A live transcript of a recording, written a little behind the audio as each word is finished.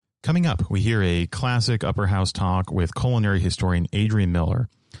Coming up, we hear a classic Upper House talk with culinary historian Adrian Miller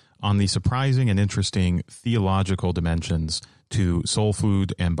on the surprising and interesting theological dimensions to soul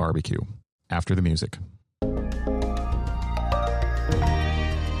food and barbecue. After the music.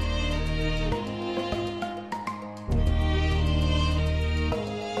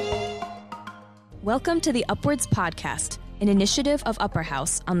 Welcome to the Upwards Podcast, an initiative of Upper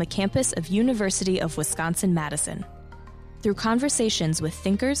House on the campus of University of Wisconsin-Madison. Through conversations with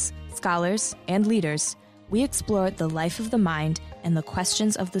thinkers, scholars, and leaders, we explore the life of the mind and the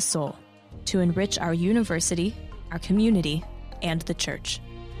questions of the soul to enrich our university, our community, and the church.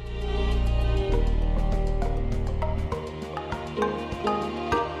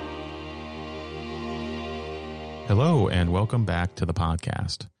 Hello, and welcome back to the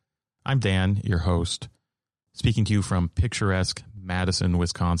podcast. I'm Dan, your host, speaking to you from picturesque Madison,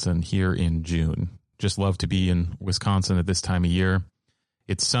 Wisconsin, here in June. Just love to be in Wisconsin at this time of year.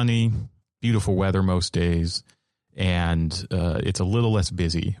 It's sunny, beautiful weather most days, and it's a little less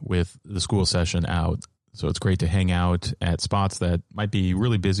busy with the school session out. So it's great to hang out at spots that might be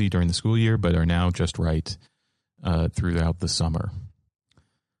really busy during the school year, but are now just right throughout the summer.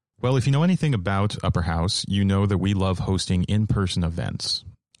 Well, if you know anything about Upper House, you know that we love hosting in-person events.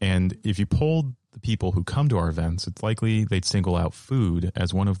 And if you polled the people who come to our events, it's likely they'd single out food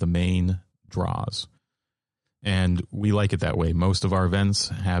as one of the main draws. And we like it that way. Most of our events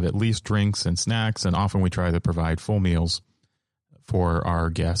have at least drinks and snacks, and often we try to provide full meals for our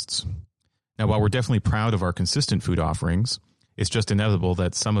guests. Now, while we're definitely proud of our consistent food offerings, it's just inevitable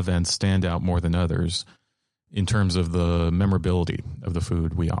that some events stand out more than others in terms of the memorability of the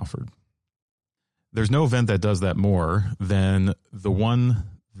food we offered. There's no event that does that more than the one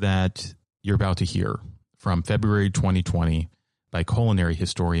that you're about to hear from February 2020 by culinary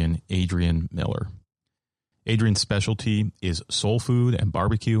historian Adrian Miller. Adrian's specialty is soul food and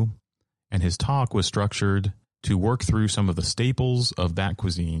barbecue, and his talk was structured to work through some of the staples of that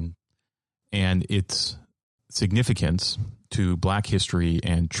cuisine and its significance to Black history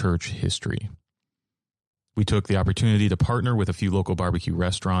and church history. We took the opportunity to partner with a few local barbecue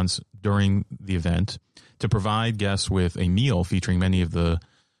restaurants during the event to provide guests with a meal featuring many of the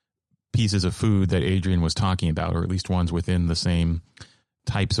pieces of food that Adrian was talking about, or at least ones within the same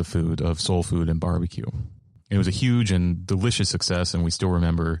types of food, of soul food and barbecue. It was a huge and delicious success, and we still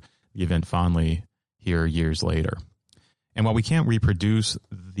remember the event fondly here years later. And while we can't reproduce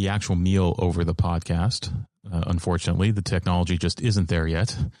the actual meal over the podcast, unfortunately, the technology just isn't there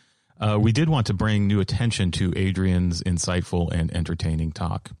yet, we did want to bring new attention to Adrian's insightful and entertaining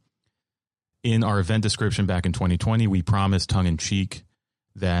talk. In our event description back in 2020, we promised tongue-in-cheek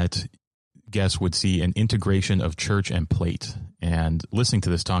that guests would see an integration of church and plate. And listening to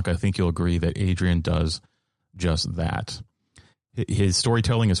this talk, I think you'll agree that Adrian does just that. His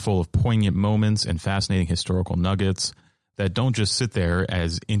storytelling is full of poignant moments and fascinating historical nuggets that don't just sit there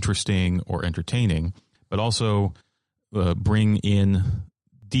as interesting or entertaining, but also bring in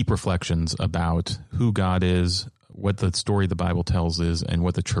deep reflections about who God is, what the story the Bible tells is, and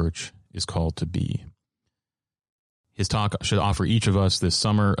what the church is called to be. His talk should offer each of us this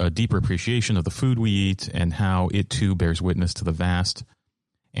summer a deeper appreciation of the food we eat and how it too bears witness to the vast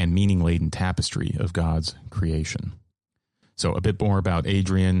and meaning-laden tapestry of God's creation. So a bit more about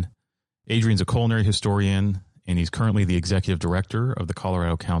Adrian. Adrian's a culinary historian, and he's currently the executive director of the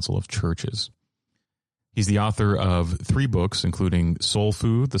Colorado Council of Churches. He's the author of 3 books, including Soul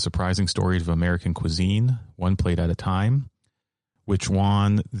Food, The Surprising Stories of American Cuisine, One Plate at a Time, which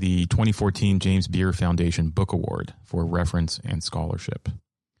won the 2014 James Beard Foundation Book Award for reference and scholarship.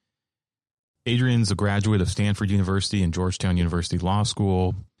 Adrian's a graduate of Stanford University and Georgetown University Law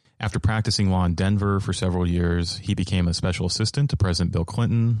School. After practicing law in Denver for several years, he became a special assistant to President Bill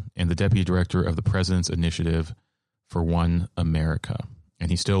Clinton and the deputy director of the President's Initiative for One America. And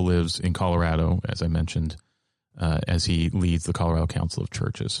he still lives in Colorado, as I mentioned, as he leads the Colorado Council of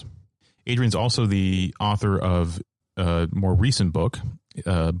Churches. Adrian's also the author of a more recent book,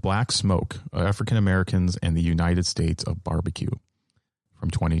 Black Smoke, African Americans and the United States of Barbecue, from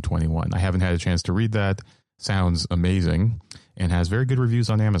 2021. I haven't had a chance to read that. Sounds amazing and has very good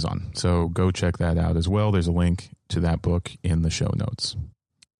reviews on Amazon. So go check that out as well. There's a link to that book in the show notes.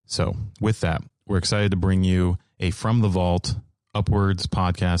 So with that, we're excited to bring you a From the Vault Upwards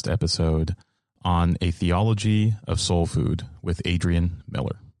podcast episode on a theology of soul food with Adrian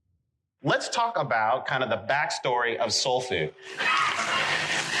Miller. Let's talk about kind of the backstory of soul food.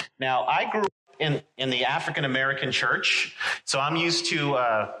 Now, I grew up in the African American church, so I'm used to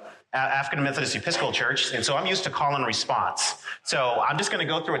African Methodist Episcopal Church, and so I'm used to call and response. So I'm just going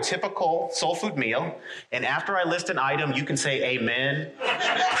to go through a typical soul food meal, and after I list an item, you can say amen,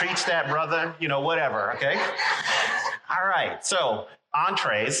 preach that, brother, whatever, okay? All right, so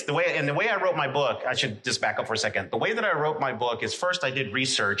entrees, the way I wrote my book, I should just back up for a second. The way that I wrote my book is first I did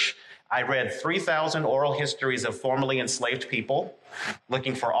research. I read 3,000 oral histories of formerly enslaved people,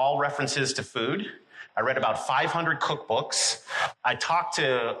 looking for all references to food. I read about 500 cookbooks. I talked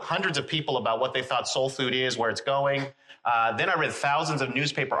to hundreds of people about what they thought soul food is, where it's going. Then I read thousands of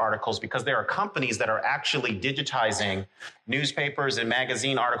newspaper articles because there are companies that are actually digitizing newspapers and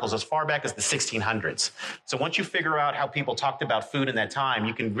magazine articles as far back as the 1600s. So once you figure out how people talked about food in that time,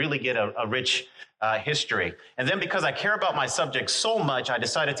 you can really get a rich history. And then because I care about my subject so much, I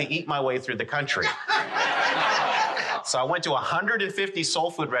decided to eat my way through the country. So I went to 150 soul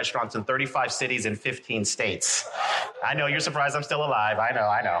food restaurants in 35 cities in 15 states. I know, you're surprised I'm still alive. I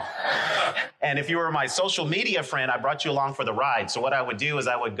know. And if you were my social media friend, I brought you along for the ride. So what I would do is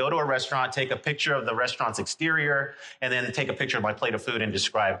I would go to a restaurant, take a picture of the restaurant's exterior, and then take a picture of my plate of food and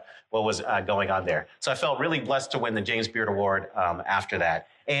describe what was going on there. So I felt really blessed to win the James Beard Award after that.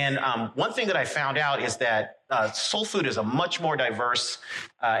 And one thing that I found out is that soul food is a much more diverse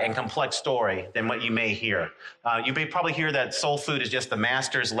and complex story than what you may hear. You may probably hear that soul food is just the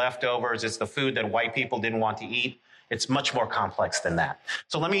master's leftovers. It's the food that white people didn't want to eat. It's much more complex than that.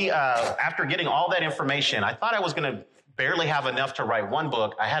 So let me, after getting all that information, I thought I was going to barely have enough to write one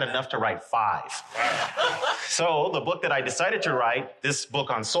book. I had enough to write 5. So the book that I decided to write, this book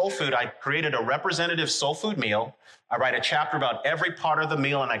on soul food, I created a representative soul food meal. I write a chapter about every part of the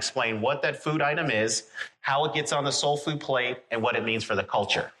meal and I explain what that food item is, how it gets on the soul food plate, and what it means for the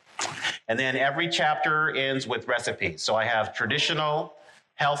culture. And then every chapter ends with recipes. So I have traditional,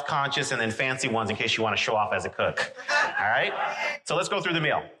 health conscious, and then fancy ones in case you want to show off as a cook. All right? So let's go through the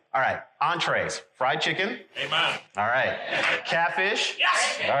meal. All right. Entrees. Fried chicken. Amen. All right. Catfish.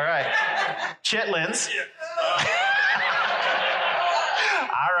 Yes. All right. Chitlins.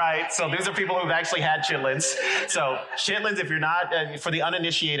 All right, so these are people who've actually had chitlins. So chitlins, if you're not, for the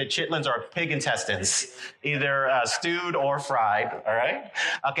uninitiated, chitlins are pig intestines, either stewed or fried, all right?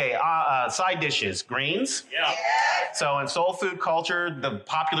 Okay, side dishes, greens. Yeah. So in soul food culture, the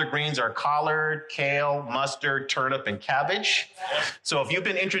popular greens are collard, kale, mustard, turnip, and cabbage. So if you've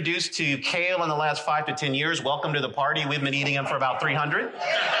been introduced to kale in the last 5 to 10 years, welcome to the party. We've been eating them for about 300.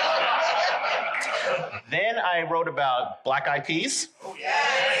 Then I wrote about black-eyed peas,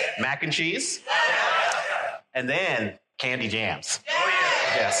 mac and cheese, and then candy jams.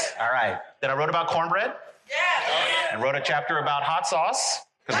 Yes, all right. Then I wrote about cornbread. I wrote a chapter about hot sauce,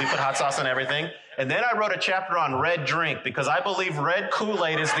 because we put hot sauce on everything. And then I wrote a chapter on red drink, because I believe red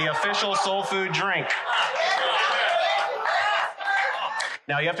Kool-Aid is the official soul food drink.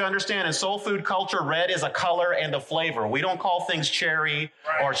 Now, you have to understand, in soul food culture, red is a color and a flavor. We don't call things cherry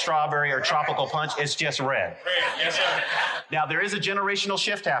or strawberry or tropical punch. It's just red. Yes, sir. Now, there is a generational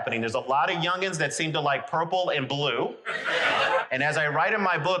shift happening. There's a lot of youngins that seem to like purple and blue. And as I write in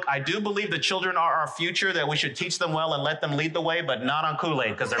my book, I do believe the children are our future, that we should teach them well and let them lead the way, but not on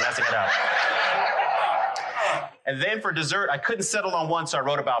Kool-Aid because they're messing it up. And then for dessert, I couldn't settle on one, so I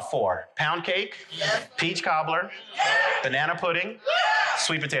wrote about 4. Pound cake, peach cobbler, banana pudding,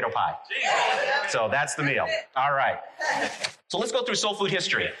 sweet potato pie. So that's the meal. All right. So let's go through soul food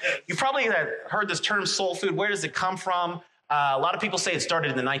history. You probably have heard this term soul food. Where does it come from? A lot of people say it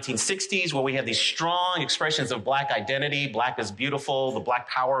started in the 1960s, where we had these strong expressions of black identity, black is beautiful, the black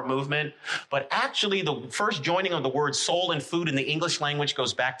power movement. But actually, the first joining of the word soul and food in the English language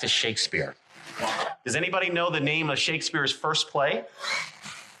goes back to Shakespeare. Does anybody know the name of Shakespeare's first play?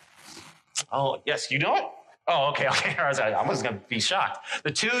 Oh, yes, you know it? Oh, okay. I was going to be shocked. The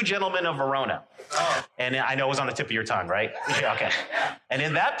Two Gentlemen of Verona. And I know it was on the tip of your tongue, right? Yeah, okay. And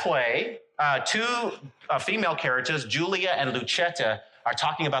in that play, 2 female characters, Julia and Lucetta, are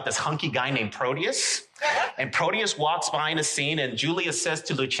talking about this hunky guy named Proteus. And Proteus walks by in a scene, and Julia says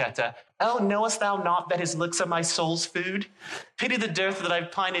to Lucetta, "Oh, knowest thou not that his looks are my soul's food? Pity the dearth that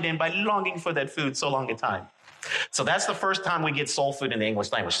I've pined in by longing for that food so long a time." So that's the first time we get soul food in the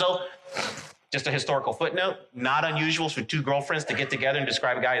English language. So just a historical footnote, not unusual for 2 girlfriends to get together and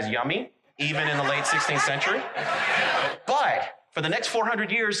describe a guy as yummy, even in the late 16th century. But for the next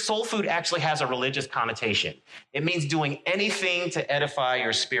 400 years, soul food actually has a religious connotation. It means doing anything to edify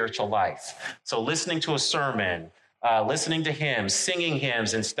your spiritual life. So listening to a sermon, listening to hymns, singing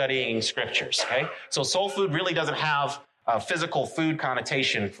hymns, and studying scriptures, okay? So soul food really doesn't have a physical food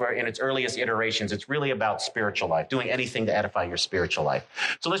connotation in its earliest iterations. It's really about spiritual life, doing anything to edify your spiritual life.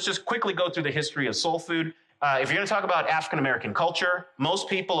 So let's just quickly go through the history of soul food. If you're going to talk about African-American culture, most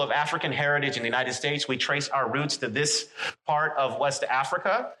people of African heritage in the United States, we trace our roots to this part of West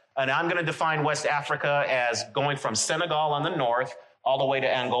Africa. And I'm going to define West Africa as going from Senegal on the north all the way to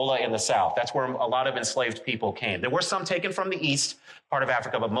Angola in the south. That's where a lot of enslaved people came. There were some taken from the east part of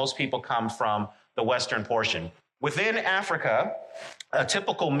Africa, but most people come from the western portion. Within Africa, a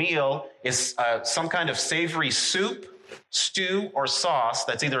typical meal is some kind of savory soup, stew, or sauce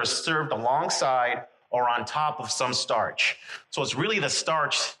that's either served alongside or on top of some starch. So it's really the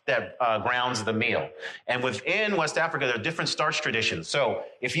starch that grounds the meal. And within West Africa, there are different starch traditions. So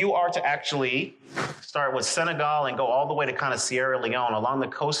if you are to actually start with Senegal and go all the way to kind of Sierra Leone, along the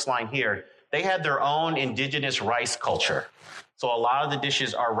coastline here, they had their own indigenous rice culture. So a lot of the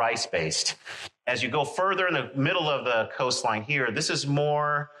dishes are rice-based. As you go further in the middle of the coastline here, this is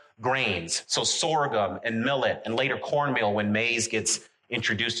more grains. So sorghum and millet and later cornmeal when maize gets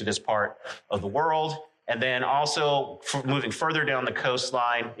introduced to this part of the world. And then also moving further down the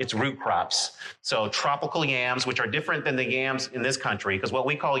coastline, it's root crops. So tropical yams, which are different than the yams in this country, because what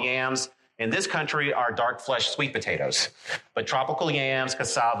we call yams in this country are dark fleshed sweet potatoes, but tropical yams,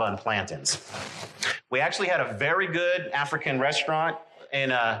 cassava, and plantains. We actually had a very good African restaurant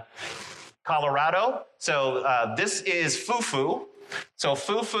in Colorado. So this is fufu. So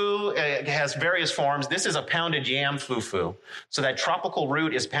fufu has various forms. This is a pounded yam fufu. So that tropical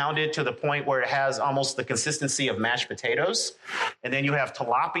root is pounded to the point where it has almost the consistency of mashed potatoes. And then you have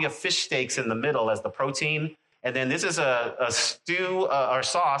tilapia fish steaks in the middle as the protein. And then this is a stew or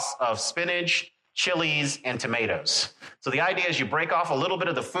sauce of spinach, chilies, and tomatoes. So the idea is you break off a little bit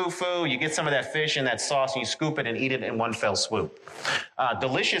of the fufu, you get some of that fish in that sauce, and you scoop it and eat it in one fell swoop.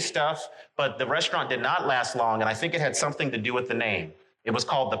 Delicious stuff, but the restaurant did not last long, and I think it had something to do with the name. It was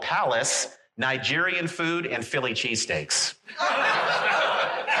called The Palace, Nigerian Food and Philly Cheesesteaks.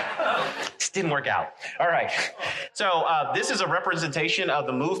 Just didn't work out. All right. So this is a representation of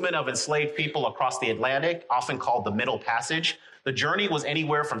the movement of enslaved people across the Atlantic, often called the Middle Passage. The journey was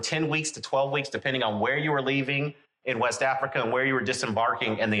anywhere from 10 weeks to 12 weeks, depending on where you were leaving in West Africa and where you were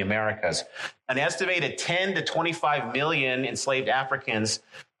disembarking in the Americas. An estimated 10 to 25 million enslaved Africans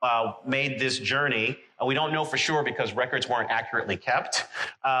made this journey. We don't know for sure because records weren't accurately kept.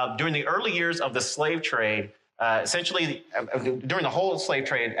 During the early years of the slave trade, essentially, during the whole slave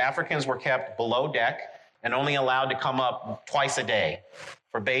trade, Africans were kept below deck and only allowed to come up twice a day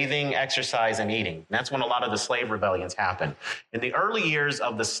for bathing, exercise, and eating. And that's when a lot of the slave rebellions happened. In the early years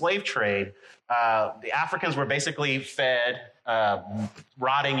of the slave trade, the Africans were basically fed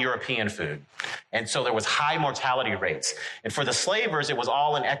rotting European food. And so there was high mortality rates. And for the slavers, it was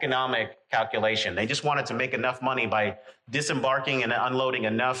all an economic calculation. They just wanted to make enough money by disembarking and unloading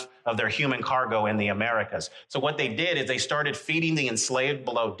enough of their human cargo in the Americas. So what they did is they started feeding the enslaved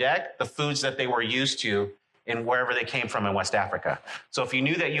below deck the foods that they were used to in wherever they came from in West Africa. So if you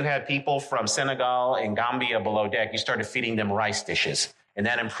knew that you had people from Senegal and Gambia below deck, you started feeding them rice dishes, and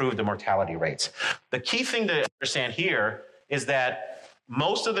that improved the mortality rates. The key thing to understand here is that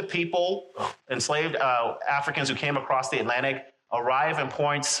most of the people, enslaved Africans who came across the Atlantic, arrive in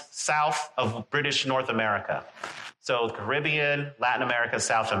points south of British North America. So Caribbean, Latin America,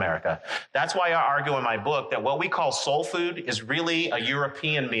 South America. That's why I argue in my book that what we call soul food is really a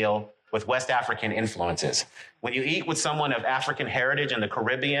European meal with West African influences. When you eat with someone of African heritage in the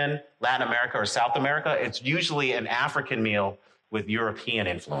Caribbean, Latin America, or South America, it's usually an African meal with European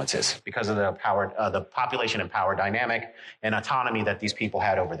influences because of the population and power dynamic and autonomy that these people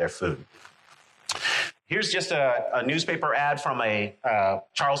had over their food. Here's just a newspaper ad from a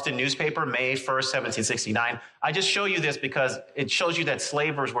Charleston newspaper, May 1st, 1769. I just show you this because it shows you that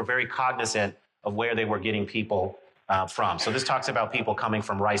slavers were very cognizant of where they were getting people from. So this talks about people coming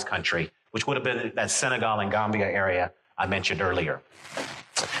from rice country, which would have been that Senegal and Gambia area I mentioned earlier.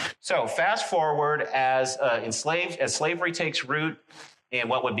 So fast forward as slavery takes root in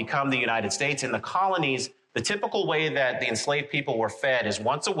what would become the United States. In the colonies, the typical way that the enslaved people were fed is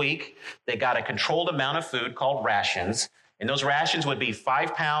once a week, they got a controlled amount of food called rations. And those rations would be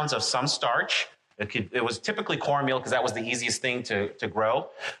 5 pounds of some starch. It was typically cornmeal because that was the easiest thing to grow.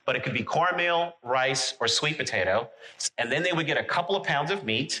 But it could be cornmeal, rice, or sweet potato. And then they would get a couple of pounds of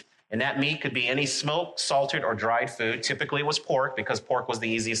meat. And that meat could be any smoked, salted, or dried food. Typically it was pork because pork was the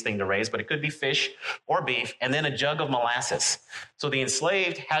easiest thing to raise, but it could be fish or beef, and then a jug of molasses. So the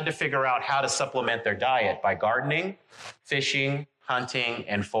enslaved had to figure out how to supplement their diet by gardening, fishing, hunting,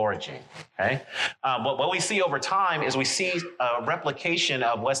 and foraging. Okay? What we see over time is we see a replication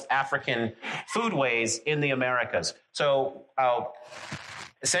of West African foodways in the Americas. So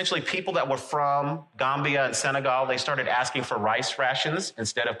essentially people that were from Gambia and Senegal, they started asking for rice rations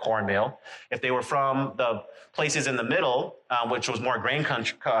instead of cornmeal. If they were from the places in the middle, which was more grain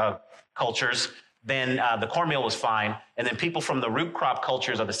cultures, then the cornmeal was fine. And then people from the root crop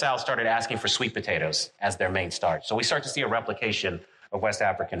cultures of the South started asking for sweet potatoes as their main starch. So we start to see a replication of West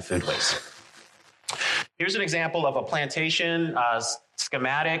African foodways. Here's an example of a plantation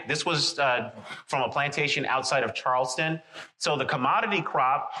schematic. This was from a plantation outside of Charleston. So the commodity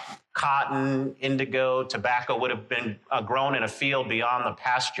crop, cotton, indigo, tobacco, would have been grown in a field beyond the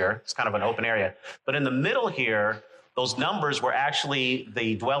pasture. It's kind of an open area. But in the middle here, those numbers were actually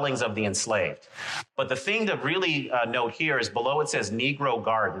the dwellings of the enslaved. But the thing to really note here is below it says Negro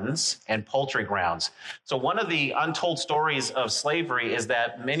gardens and poultry grounds. So one of the untold stories of slavery is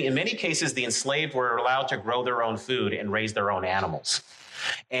that in many cases, the enslaved were allowed to grow their own food and raise their own animals.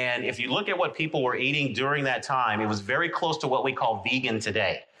 And if you look at what people were eating during that time, it was very close to what we call vegan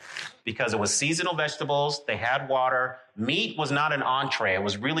today, because it was seasonal vegetables, they had water. Meat was not an entree. It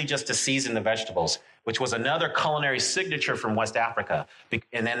was really just to season the vegetables, which was another culinary signature from West Africa.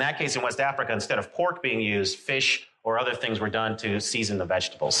 And in that case, in West Africa, instead of pork being used, fish or other things were done to season the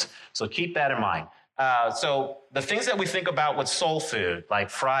vegetables. So keep that in mind. So the things that we think about with soul food,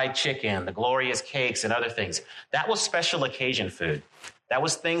 like fried chicken, the glorious cakes, and other things, that was special occasion food. That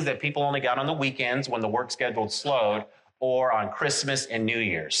was things that people only got on the weekends when the work schedule slowed, or on Christmas and New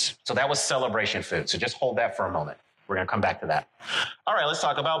Year's. So that was celebration food. So just hold that for a moment. We're going to come back to that. All right, let's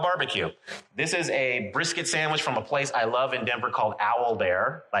talk about barbecue. This is a brisket sandwich from a place I love in Denver called Owl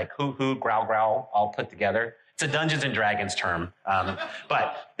Bear, like hoot, hoot, growl, growl, all put together. It's a Dungeons and Dragons term,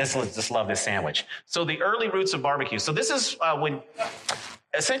 but just love this sandwich. So the early roots of barbecue. So this is when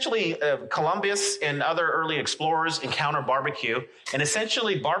essentially Columbus and other early explorers encountered barbecue. And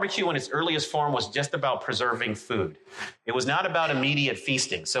essentially barbecue in its earliest form was just about preserving food. It was not about immediate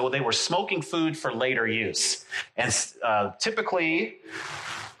feasting. So they were smoking food for later use. And typically,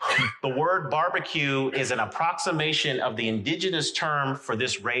 the word barbecue is an approximation of the indigenous term for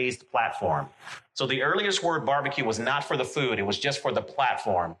this raised platform. So the earliest word barbecue was not for the food. It was just for the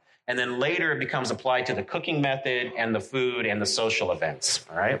platform. And then later it becomes applied to the cooking method and the food and the social events.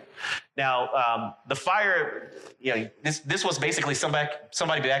 All right. Now, the fire, this was basically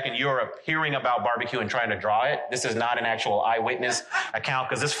somebody back in Europe hearing about barbecue and trying to draw it. This is not an actual eyewitness account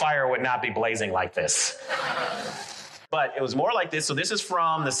because this fire would not be blazing like this. But it was more like this. So this is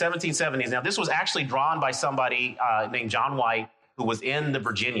from the 1770s. Now, this was actually drawn by somebody named John White, who was in the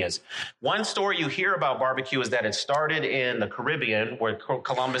Virginias. One story you hear about barbecue is that it started in the Caribbean, where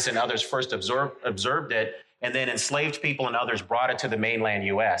Columbus and others first observed it, and then enslaved people and others brought it to the mainland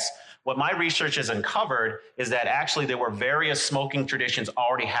U.S. What my research has uncovered is that actually there were various smoking traditions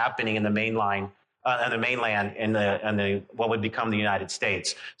already happening in the mainland in the what would become the United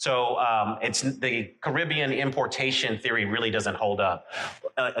States. So it's the Caribbean importation theory really doesn't hold up.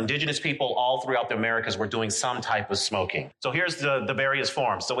 Indigenous people all throughout the Americas were doing some type of smoking. So here's the various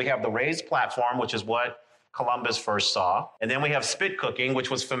forms. So we have the raised platform, which is what Columbus first saw. And then we have spit cooking,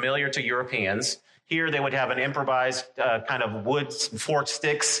 which was familiar to Europeans. Here they would have an improvised kind of wood forked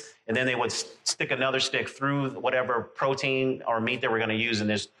sticks, and then they would stick another stick through whatever protein or meat they were going to use in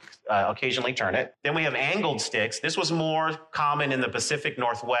this, occasionally turn it. Then we have angled sticks. This was more common in the Pacific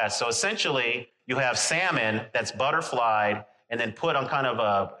Northwest. So essentially you have salmon that's butterflied and then put on kind of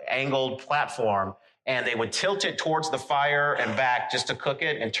a angled platform, and they would tilt it towards the fire and back just to cook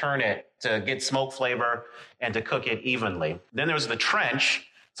it and turn it to get smoke flavor and to cook it evenly. Then there's the trench.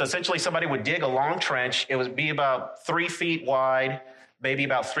 So essentially somebody would dig a long trench. It would be about 3 feet wide, maybe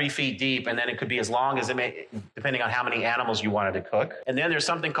about 3 feet deep, and then it could be as long as it may, depending on how many animals you wanted to cook. And then there's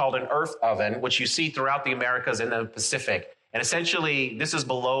something called an earth oven, which you see throughout the Americas and the Pacific. And essentially, this is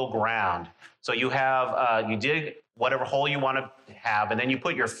below ground. So you have, you dig whatever hole you want to have, and then you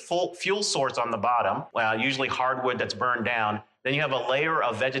put your full fuel source on the bottom, usually hardwood that's burned down. Then you have a layer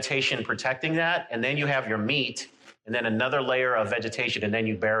of vegetation protecting that, and then you have your meat, and then another layer of vegetation, and then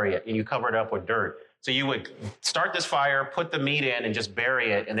you bury it, and you cover it up with dirt. So you would start this fire, put the meat in, and just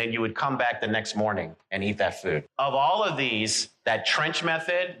bury it, and then you would come back the next morning and eat that food. Of all of these, that trench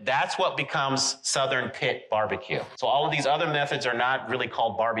method, that's what becomes Southern pit barbecue. So all of these other methods are not really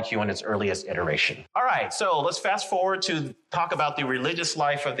called barbecue in its earliest iteration. All right, so let's fast forward to talk about the religious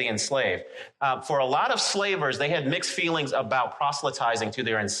life of the enslaved. For a lot of slavers, they had mixed feelings about proselytizing to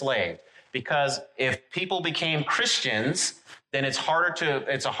their enslaved, because if people became Christians, then it's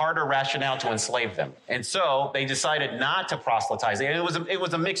a harder rationale to enslave them. And so they decided not to proselytize. And it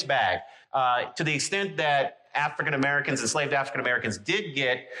was a mixed bag, to the extent that enslaved African Americans did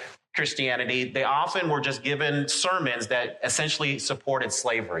get Christianity, they often were just given sermons that essentially supported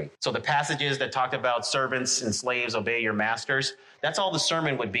slavery. So the passages that talked about servants and slaves obey your masters, that's all the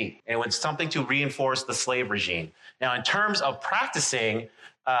sermon would be. And it was something to reinforce the slave regime. Now, in terms of practicing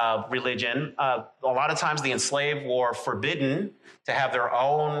religion, a lot of times the enslaved were forbidden to have their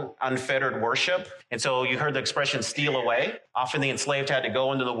own unfettered worship. And so you heard the expression steal away. Often the enslaved had to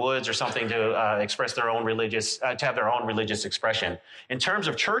go into the woods or something to express their own to have their own religious expression. In terms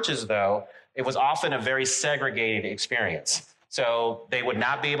of churches, though, it was often a very segregated experience. So they would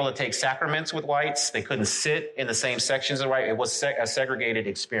not be able to take sacraments with whites. They couldn't sit in the same sections of white. It was a segregated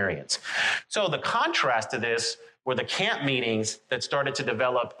experience. So the contrast to this were the camp meetings that started to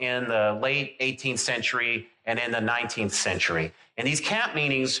develop in the late 18th century and in the 19th century. And these camp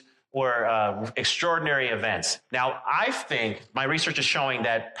meetings were extraordinary events. Now, I think my research is showing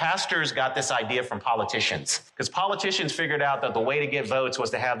that pastors got this idea from politicians, because politicians figured out that the way to get votes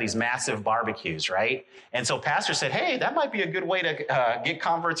was to have these massive barbecues, right? And so pastors said, hey, that might be a good way to get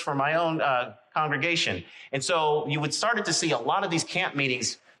converts for my own congregation. And so you would started to see a lot of these camp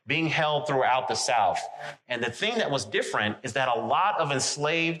meetings being held throughout the South. And the thing that was different is that a lot of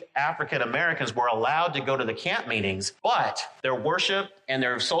enslaved African Americans were allowed to go to the camp meetings, but their worship and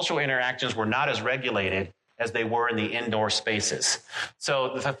their social interactions were not as regulated as they were in the indoor spaces.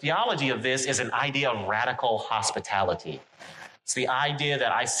 So the theology of this is an idea of radical hospitality. It's the idea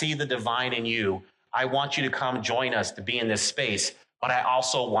that I see the divine in you. I want you to come join us to be in this space, but I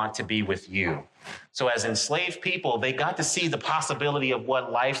also want to be with you. So as enslaved people, they got to see the possibility of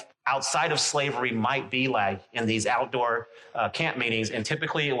what life outside of slavery might be like in these outdoor camp meetings. And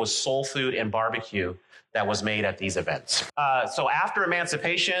typically it was soul food and barbecue that was made at these events. So after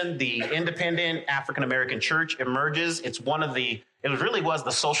emancipation, the independent African-American church emerges. It really was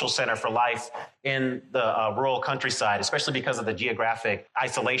the social center for life in the rural countryside, especially because of the geographic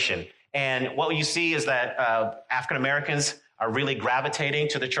isolation. And what you see is that African-Americans are really gravitating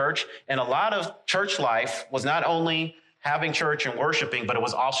to the church. And a lot of church life was not only having church and worshiping, but it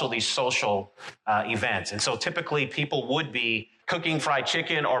was also these social events. And so typically people would be cooking fried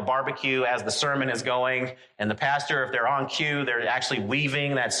chicken or barbecue as the sermon is going. And the pastor, if they're on cue, they're actually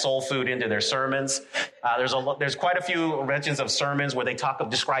weaving that soul food into their sermons. There's quite a few mentions of sermons where they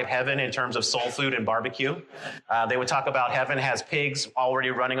describe heaven in terms of soul food and barbecue. They would talk about heaven has pigs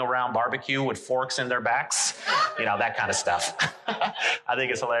already running around barbecue with forks in their backs, that kind of stuff. I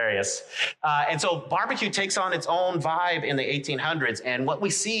think it's hilarious. And so barbecue takes on its own vibe in the 1800s. And what we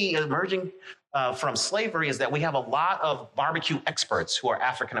see emerging from slavery is that we have a lot of barbecue experts who are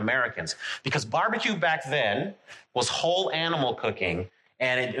African Americans, because barbecue back then was whole animal cooking,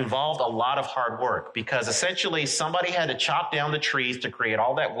 and it involved a lot of hard work, because essentially somebody had to chop down the trees to create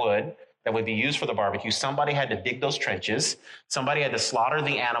all that wood that would be used for the barbecue. Somebody had to dig those trenches. Somebody had to slaughter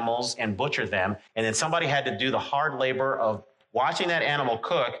the animals and butcher them. And then somebody had to do the hard labor of watching that animal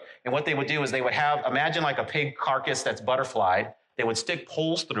cook. And what they would do is they would imagine like a pig carcass that's butterflied. They would stick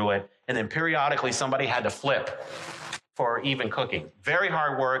poles through it, and then periodically somebody had to flip for even cooking. Very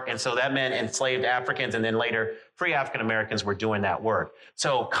hard work, and so that meant enslaved Africans and then later free African Americans were doing that work.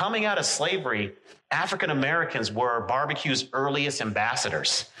 So coming out of slavery, African Americans were barbecue's earliest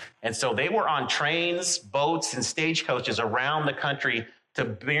ambassadors. And so they were on trains, boats, and stagecoaches around the country to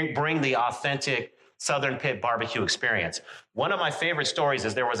bring the authentic Southern Pit barbecue experience. One of my favorite stories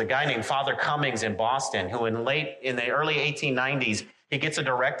is there was a guy named Father Cummings in Boston who in the early 1890s, he gets a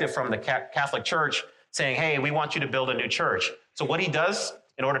directive from the Catholic Church saying, hey, we want you to build a new church. So what he does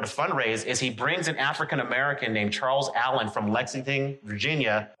in order to fundraise is he brings an African-American named Charles Allen from Lexington,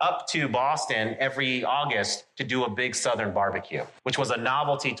 Virginia, up to Boston every August to do a big Southern barbecue, which was a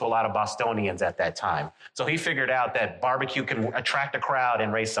novelty to a lot of Bostonians at that time. So he figured out that barbecue can attract a crowd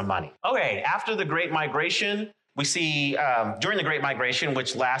and raise some money. Okay, after the Great Migration, we see during the Great Migration,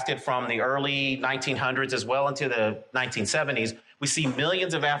 which lasted from the early 1900s as well into the 1970s, we see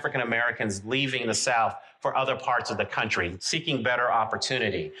millions of African Americans leaving the South for other parts of the country, seeking better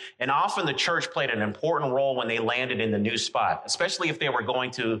opportunity. And often the church played an important role when they landed in the new spot, especially if they were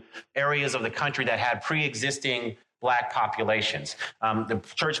going to areas of the country that had pre-existing Black populations. The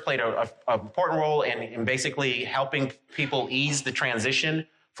church played an important role in basically helping people ease the transition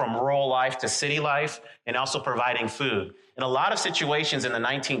from rural life to city life, and also providing food. In a lot of situations in the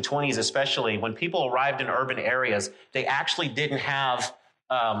 1920s, especially when people arrived in urban areas, they actually didn't have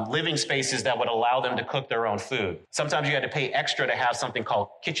living spaces that would allow them to cook their own food. Sometimes you had to pay extra to have something called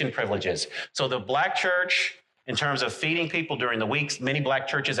kitchen privileges. So the Black church, in terms of feeding people during the weeks, many Black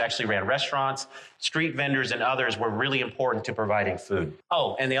churches actually ran restaurants. Street vendors and others were really important to providing food.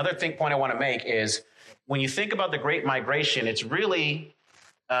 Oh, and the other point I want to make is when you think about the Great Migration, it's really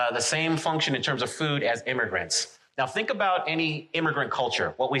the same function in terms of food as immigrants. Now, think about any immigrant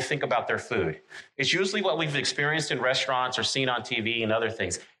culture, what we think about their food. It's usually what we've experienced in restaurants or seen on TV and other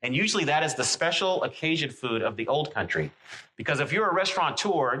things. And usually that is the special occasion food of the old country. Because if you're a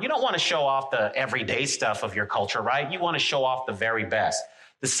restaurateur, you don't want to show off the everyday stuff of your culture, right? You want to show off the very best.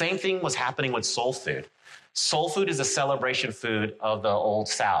 The same thing was happening with soul food. Soul food is a celebration food of the old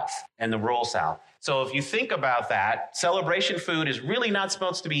South and the rural South. So if you think about that, celebration food is really not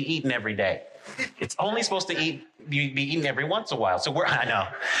supposed to be eaten every day. It's only supposed to be eaten every once in a while. So I know.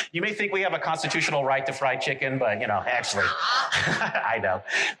 You may think we have a constitutional right to fried chicken, but, actually, I know.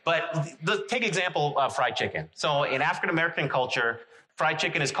 But take example of fried chicken. So in African-American culture, fried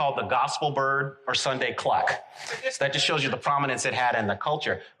chicken is called the gospel bird or Sunday cluck. So that just shows you the prominence it had in the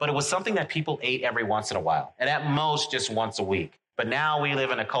culture. But it was something that people ate every once in a while, and at most just once a week. But now we live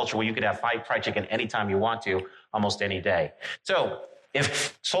in a culture where you could have fried chicken anytime you want to, almost any day. So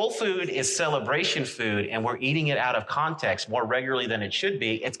if soul food is celebration food and we're eating it out of context more regularly than it should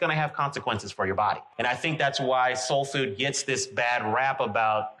be, it's going to have consequences for your body. And I think that's why soul food gets this bad rap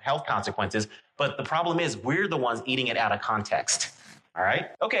about health consequences. But the problem is we're the ones eating it out of context. All right.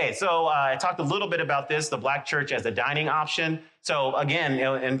 Okay. So I talked a little bit about this, the black church as a dining option. So again,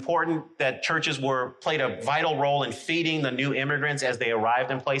 important that churches played a vital role in feeding the new immigrants as they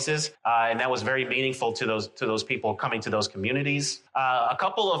arrived in places. And that was very meaningful to those people coming to those communities. A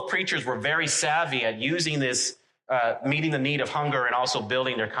couple of preachers were very savvy at using this, meeting the need of hunger and also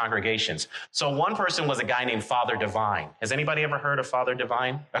building their congregations. So one person was a guy named Father Divine. Has anybody ever heard of Father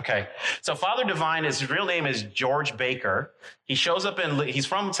Divine? Okay. So Father Divine, his real name is George Baker. He's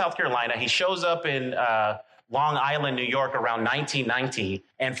from South Carolina. He shows up in Long Island, New York around 1990.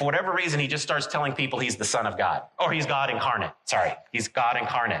 And for whatever reason, he just starts telling people he's the Son of God, or he's God incarnate. Sorry, he's God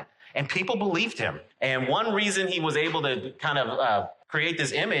incarnate. And people believed him. And one reason he was able to kind of create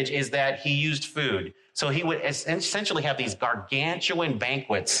this image is that he used food. So he would essentially have these gargantuan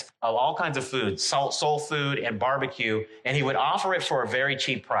banquets of all kinds of food, soul food and barbecue, and he would offer it for a very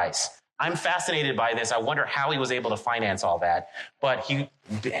cheap price. I'm fascinated by this. I wonder how he was able to finance all that. But he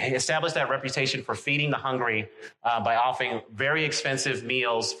established that reputation for feeding the hungry by offering very expensive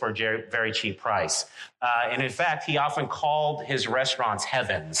meals for very cheap price. And in fact, he often called his restaurants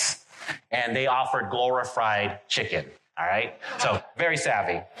heavens, and they offered glorified chicken. All right. So very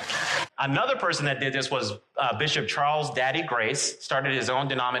savvy. Another person that did this was Bishop Charles Daddy Grace, started his own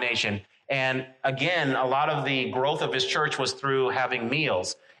denomination. And again, a lot of the growth of his church was through having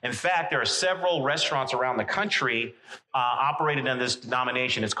meals. In fact, there are several restaurants around the country operated in this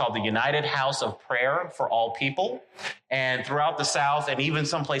denomination. It's called the United House of Prayer for All People. And throughout the South, and even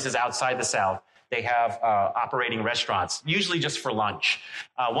some places outside the South, they have operating restaurants, usually just for lunch.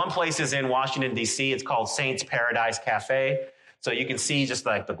 One place is in Washington, D.C. It's called Saints Paradise Cafe. So you can see just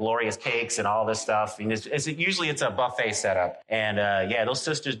like the glorious cakes and all this stuff. And usually it's a buffet setup. And those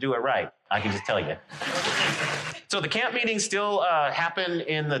sisters do it right. I can just tell you. So the camp meetings still happen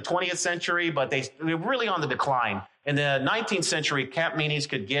in the 20th century, but they're really on the decline. In the 19th century, camp meetings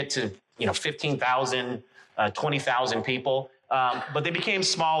could get to 15,000, 20,000 people. But they became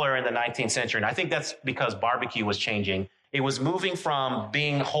smaller in the 19th century. And I think that's because barbecue was changing. It was moving from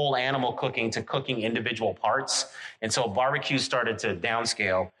being whole animal cooking to cooking individual parts. And so barbecue started to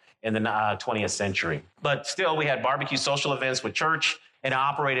downscale in the 20th century. But still, we had barbecue social events with church, and it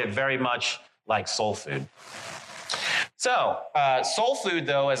operated very much like soul food. So soul food,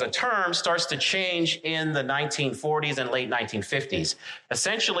 though, as a term, starts to change in the 1940s and late 1950s.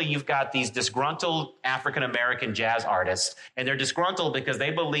 Essentially, you've got these disgruntled African-American jazz artists, and they're disgruntled because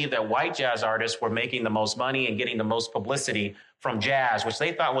they believe that white jazz artists were making the most money and getting the most publicity from jazz, which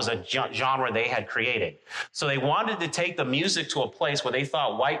they thought was a genre they had created. So they wanted to take the music to a place where they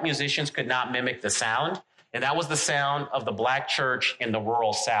thought white musicians could not mimic the sound. And that was the sound of the black church in the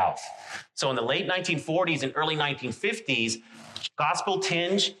rural South. So in the late 1940s and early 1950s,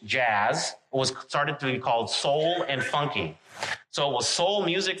 gospel-tinged jazz started to be called soul and funky. So it was soul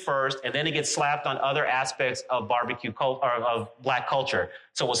music first, and then it gets slapped on other aspects of of black culture.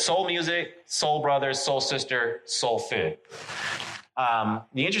 So it was soul music, soul brothers, soul sister, soul food.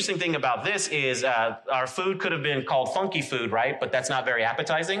 The interesting thing about this is our food could have been called funky food, right? But that's not very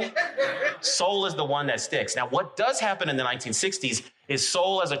appetizing. Soul is the one that sticks. Now, what does happen in the 1960s is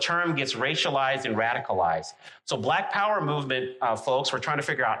soul as a term gets racialized and radicalized. So Black Power movement folks were trying to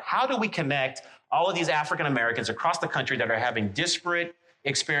figure out how do we connect all of these African Americans across the country that are having disparate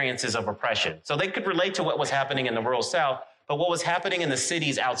experiences of oppression. So they could relate to what was happening in the rural South, but what was happening in the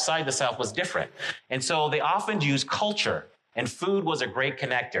cities outside the South was different. And so they often use culture And food was a great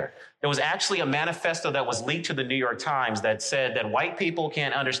connector. There was actually a manifesto that was leaked to the New York Times that said that white people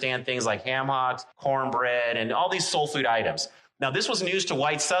can't understand things like ham hocks, cornbread, and all these soul food items. Now, this was news to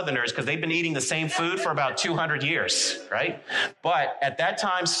white Southerners because they've been eating the same food for about 200 years, right? But at that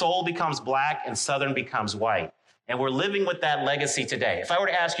time, soul becomes black and Southern becomes white. And we're living with that legacy today. If I were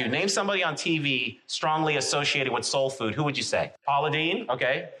to ask you, name somebody on TV strongly associated with soul food, who would you say? Paula Deen?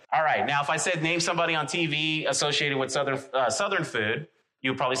 Okay. All right. Now, if I said name somebody on TV associated with Southern food,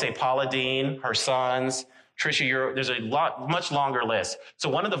 you would probably say Paula Deen, her sons, Trisha. There's a much longer list. So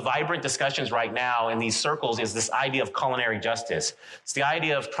one of the vibrant discussions right now in these circles is this idea of culinary justice. It's the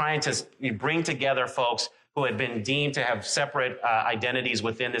idea of trying to bring together folks who had been deemed to have separate identities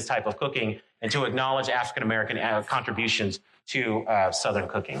within this type of cooking and to acknowledge African-American contributions to Southern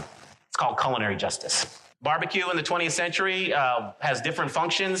cooking. It's called culinary justice. Barbecue in the 20th century has different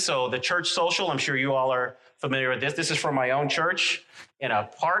functions. So the church social, I'm sure you all are familiar with this. This is from my own church in a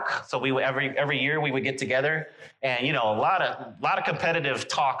park. So we every year we would get together and, a lot of competitive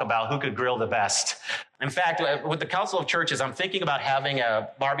talk about who could grill the best. In fact, with the Council of Churches, I'm thinking about having a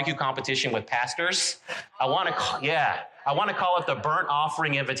barbecue competition with pastors. I want to call it the Burnt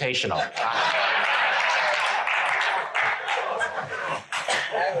Offering Invitational.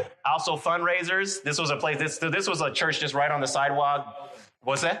 Also fundraisers. This was a place. This was a church just right on the sidewalk.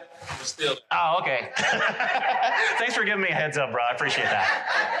 What's that? Still. Oh, okay. Thanks for giving me a heads up, bro. I appreciate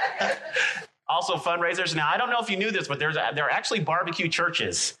that. Also fundraisers. Now, I don't know if you knew this, but there are actually barbecue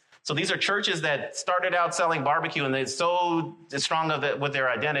churches. So these are churches that started out selling barbecue and they're so strong with their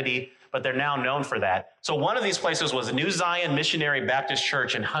identity, but they're now known for that. So one of these places was New Zion Missionary Baptist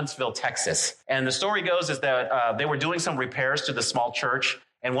Church in Huntsville, Texas. And the story goes is that they were doing some repairs to the small church,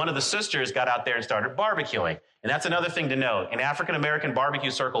 and one of the sisters got out there and started barbecuing. And that's another thing to note. In African-American barbecue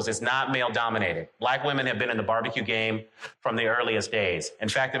circles, it's not male-dominated. Black women have been in the barbecue game from the earliest days. In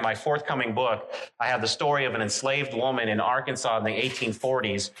fact, in my forthcoming book, I have the story of an enslaved woman in Arkansas in the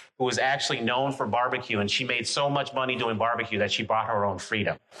 1840s who was actually known for barbecue, and she made so much money doing barbecue that she bought her own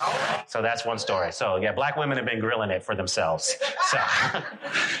freedom. So that's one story. So yeah, black women have been grilling it for themselves.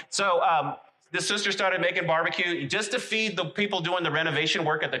 The sister started making barbecue just to feed the people doing the renovation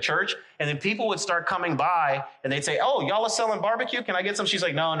work at the church. And then people would start coming by and they'd say, "Oh, y'all are selling barbecue? Can I get some?" She's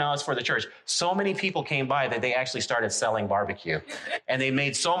like, no, it's for the church. So many people came by that they actually started selling barbecue. And they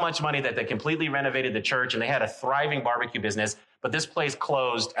made so much money that they completely renovated the church and they had a thriving barbecue business. But this place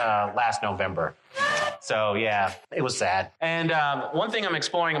closed last November. So yeah, it was sad. And one thing I'm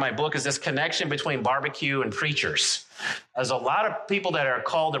exploring in my book is this connection between barbecue and preachers. There's a lot of people that are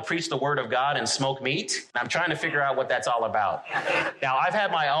called to preach the word of God and smoke meat. I'm trying to figure out what that's all about. Now, I've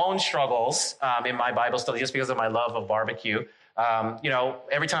had my own struggles in my Bible study just because of my love of barbecue.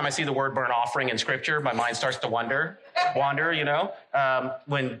 Every time I see the word burnt offering in scripture, my mind starts to wander.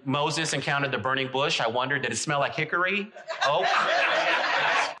 When Moses encountered the burning bush, I wondered, did it smell like hickory? Oak?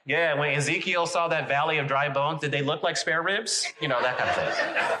 Yeah, when Ezekiel saw that valley of dry bones, did they look like spare ribs? That kind of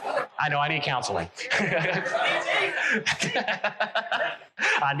thing. I know, I need counseling.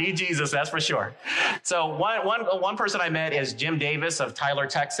 I need Jesus, that's for sure. So one person I met is Jim Davis of Tyler,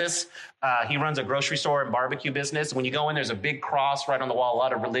 Texas. He runs a grocery store and barbecue business. When you go in, there's a big cross right on the wall, a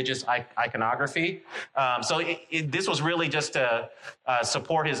lot of religious iconography. This was really just to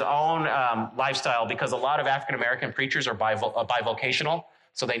support his own lifestyle because a lot of African-American preachers are bivocational.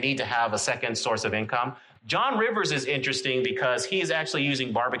 So they need to have a second source of income. John Rivers is interesting because he is actually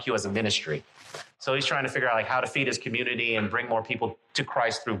using barbecue as a ministry. So he's trying to figure out how to feed his community and bring more people to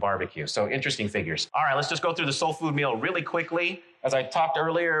Christ through barbecue. So interesting figures. All right, let's just go through the soul food meal really quickly. As I talked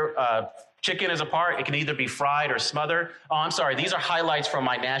earlier, chicken is a part. It can either be fried or smothered. Oh, I'm sorry. These are highlights from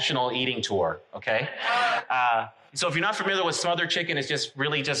my national eating tour, okay? So if you're not familiar with smothered chicken, it's just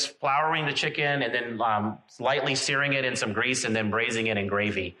really just flouring the chicken and then lightly searing it in some grease and then braising it in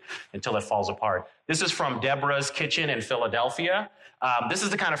gravy until it falls apart. This is from Deborah's Kitchen in Philadelphia. This is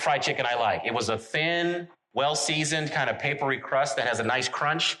the kind of fried chicken I like. It was a thin, well-seasoned kind of papery crust that has a nice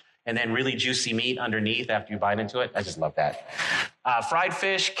crunch and then really juicy meat underneath after you bite into it. I just love that. Fried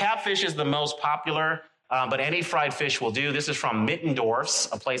fish. Catfish is the most popular. But any fried fish will do. This is from Mittendorf's,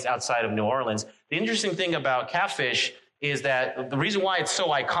 a place outside of New Orleans. The interesting thing about catfish is that the reason why it's so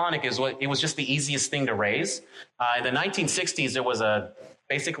iconic is it was just the easiest thing to raise. In the 1960s, there was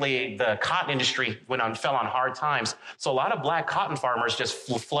basically the cotton industry fell on hard times. So a lot of black cotton farmers just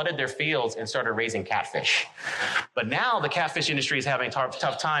flooded their fields and started raising catfish. But now the catfish industry is having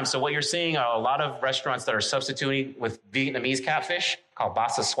tough times. So what you're seeing are a lot of restaurants that are substituting with Vietnamese catfish called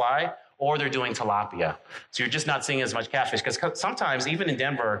basa swai, or they're doing tilapia. So you're just not seeing as much catfish because sometimes, even in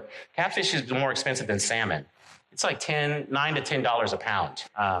Denver, catfish is more expensive than salmon. It's like $9 to $10 a pound.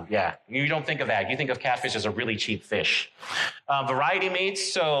 Yeah, you don't think of that. You think of catfish as a really cheap fish. Variety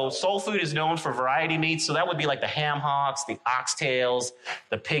meats. So soul food is known for variety meats. So that would be like the ham hocks, the oxtails,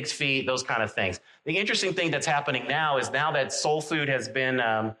 the pig's feet, those kind of things. The interesting thing that's happening now is now that soul food has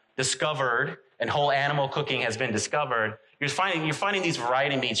been discovered and whole animal cooking has been discovered, you're finding these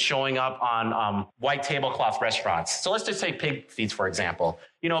variety meats showing up on white tablecloth restaurants. So let's just take pig feet, for example.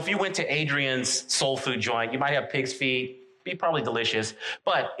 You know, if you went to Adrian's soul food joint, you might have pig's feet, be probably delicious.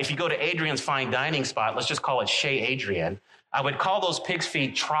 But if you go to Adrian's fine dining spot, let's just call it Chez Adrian, I would call those pig's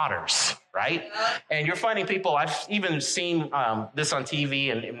feet trotters, right? And you're finding people, I've even seen this on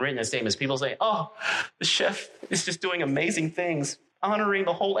TV and written in statements, people say, oh, the chef is just doing amazing things, honoring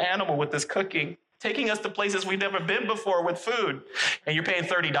the whole animal with this cooking, taking us to places we've never been before with food. And you're paying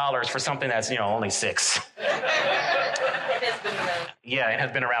 $30 for something that's, only $6. Yeah, it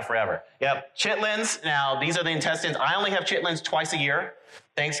has been around forever. Yep. Chitlins. Now, these are the intestines. I only have chitlins twice a year,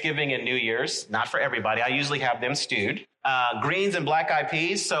 Thanksgiving and New Year's. Not for everybody. I usually have them stewed. Greens and black-eyed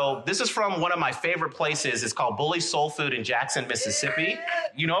peas. So this is from one of my favorite places. It's called Bully's Soul Food in Jackson, Mississippi.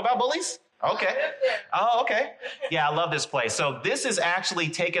 You know about Bully's? Okay. Oh, okay. Yeah, I love this place. So this is actually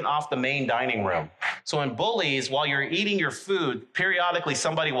taken off the main dining room. So in Bully's, while you're eating your food, periodically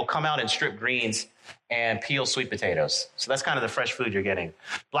somebody will come out and strip greens and peel sweet potatoes. So that's kind of the fresh food you're getting.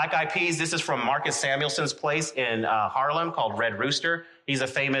 Black-eyed peas, this is from Marcus Samuelson's place in Harlem called Red Rooster. He's a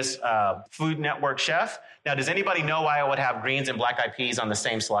famous Food Network chef. Now, does anybody know why I would have greens and black-eyed peas on the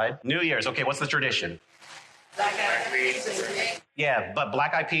same slide? New Year's. Okay, what's the tradition? Black-eyed peas. Yeah, but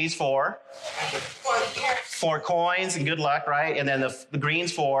black-eyed peas for coins and good luck, right? And then the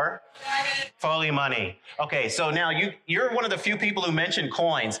greens for money. Okay, so now you're one of the few people who mentioned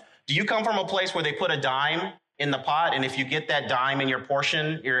coins. Do you come from a place where they put a dime in the pot, and if you get that dime in your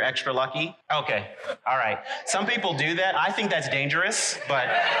portion, you're extra lucky? Okay, all right. Some people do that. I think that's dangerous, but...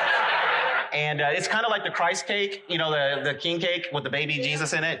 And it's kind of like the Christ cake, the king cake with the baby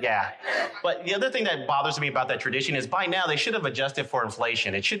Jesus in it. Yeah. But the other thing that bothers me about that tradition is by now they should have adjusted for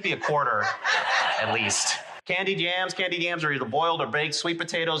inflation. It should be a quarter at least. Candy jams are either boiled or baked. Sweet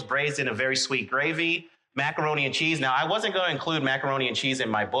potatoes braised in a very sweet gravy. Macaroni and cheese. Now, I wasn't going to include macaroni and cheese in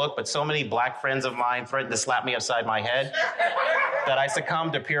my book, but so many black friends of mine threatened to slap me upside my head that I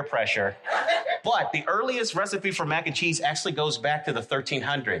succumbed to peer pressure. But the earliest recipe for mac and cheese actually goes back to the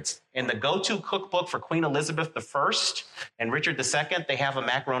 1300s. In the go-to cookbook for Queen Elizabeth I and Richard II, they have a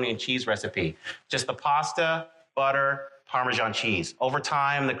macaroni and cheese recipe. Just the pasta, butter, Parmesan cheese. Over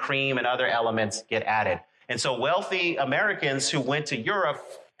time, the cream and other elements get added. And so wealthy Americans who went to Europe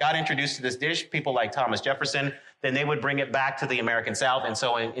got introduced to this dish, people like Thomas Jefferson, then they would bring it back to the American South. And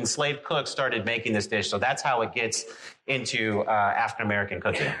so enslaved cooks started making this dish. So that's how it gets into African-American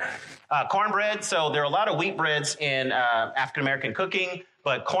cooking. Cornbread. So there are a lot of wheat breads in African-American cooking,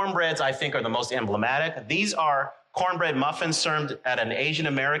 but cornbreads, I think, are the most emblematic. These are cornbread muffins served at an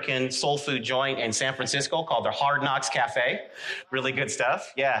Asian-American soul food joint in San Francisco called the Hard Knocks Cafe. Really good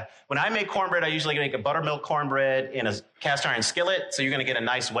stuff. Yeah. When I make cornbread, I usually make a buttermilk cornbread in a cast iron skillet, so you're going to get a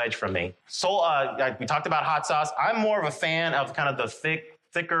nice wedge from me. So we talked about hot sauce. I'm more of a fan of kind of the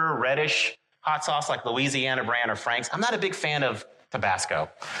thicker, reddish hot sauce like Louisiana brand or Frank's. I'm not a big fan of Tabasco.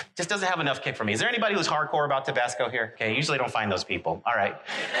 Just doesn't have enough kick for me. Is there anybody who's hardcore about Tabasco here? Okay, usually don't find those people. All right.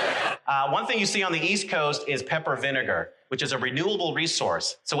 One thing you see on the East Coast is pepper vinegar, which is a renewable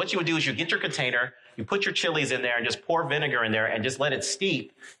resource. So what you would do is you get your container, you put your chilies in there and just pour vinegar in there and just let it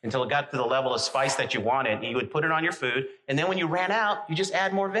steep until it got to the level of spice that you wanted. And you would put it on your food. And then when you ran out, you just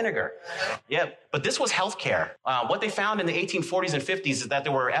add more vinegar. Yep. But this was healthcare. What they found in the 1840s and 50s is that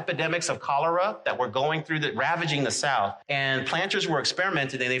there were epidemics of cholera that were ravaging the South. And planters were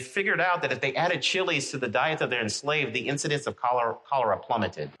experimenting, and they figured out that if they added chilies to the diet of their enslaved, the incidence of cholera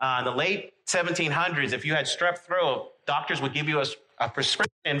plummeted. In the late 1700s, if you had strep throat, doctors would give you a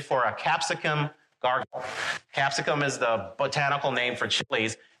prescription for a capsicum gargle. Capsicum is the botanical name for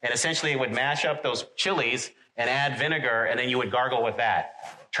chilies, and essentially it would mash up those chilies and add vinegar, and then you would gargle with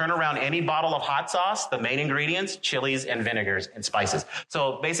that. Turn around any bottle of hot sauce, the main ingredients, chilies and vinegars and spices.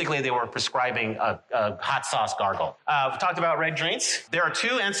 So basically they were prescribing a hot sauce gargle. We talked about red drinks. There are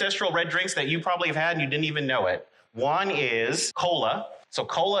two ancestral red drinks that you probably have had and you didn't even know it. One is cola. So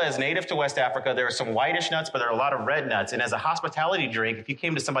cola is native to West Africa. There are some whitish nuts, but there are a lot of red nuts. And as a hospitality drink, if you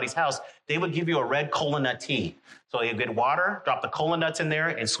came to somebody's house, they would give you a red cola nut tea. So you get water, drop the cola nuts in there,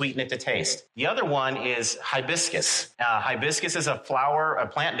 and sweeten it to taste. The other one is hibiscus. Hibiscus is a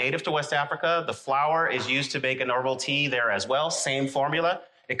plant native to West Africa. The flower is used to make an herbal tea there as well. Same formula.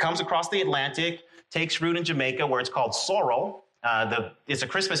 It comes across the Atlantic, takes root in Jamaica where it's called sorrel. It's a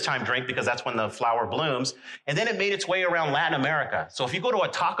Christmas time drink because that's when the flower blooms. And then it made its way around Latin America. So if you go to a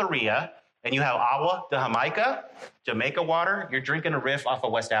taqueria and you have agua de Jamaica, Jamaica water, you're drinking a riff off a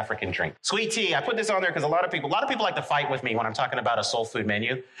West African drink. Sweet tea, I put this on there because a lot of people like to fight with me when I'm talking about a soul food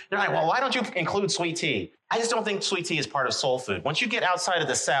menu. They're like, well, why don't you include sweet tea? I just don't think sweet tea is part of soul food. Once you get outside of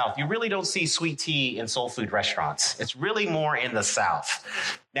the South, you really don't see sweet tea in soul food restaurants. It's really more in the South.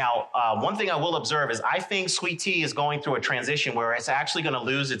 Now, one thing I will observe is I think sweet tea is going through a transition where it's actually going to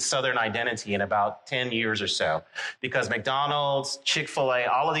lose its Southern identity in about 10 years or so, because McDonald's, Chick-fil-A,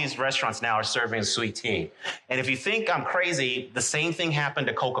 all of these restaurants now are serving sweet tea. And if you think I'm crazy, the same thing happened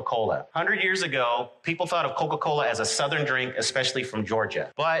to Coca-Cola. 100 years ago, people thought of Coca-Cola as a Southern drink, especially from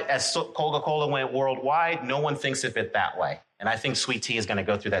Georgia. But as Coca-Cola went worldwide, no one thinks of it that way. And I think sweet tea is going to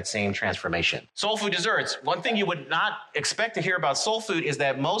go through that same transformation. Soul food desserts. One thing you would not expect to hear about soul food is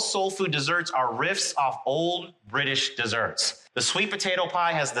that most soul food desserts are riffs off old British desserts. The sweet potato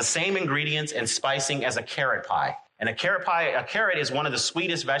pie has the same ingredients and spicing as a carrot pie. And a carrot is one of the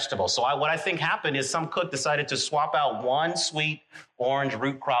sweetest vegetables. So what I think happened is some cook decided to swap out one sweet orange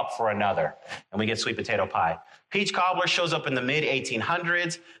root crop for another. And we get sweet potato pie. Peach cobbler shows up in the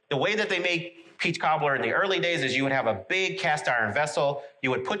mid-1800s. The way that they make peach cobbler in the early days is you would have a big cast iron vessel.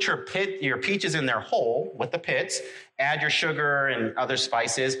 You would put your peaches in their whole with the pits, add your sugar and other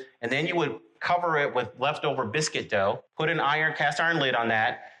spices, and then you would cover it with leftover biscuit dough, put an cast iron lid on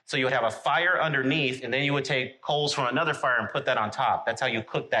that. So you would have a fire underneath, and then you would take coals from another fire and put that on top. That's how you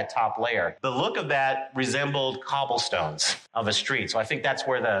cook that top layer. The look of that resembled cobblestones of a street. So I think that's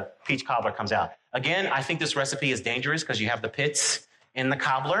where the peach cobbler comes out. Again, I think this recipe is dangerous because you have the pits in the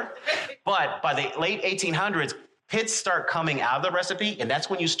cobbler. But by the late 1800s, pits start coming out of the recipe, and that's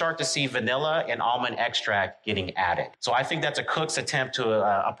when you start to see vanilla and almond extract getting added. So I think that's a cook's attempt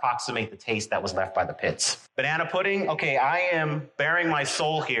to approximate the taste that was left by the pits. Banana pudding. Okay, I am bearing my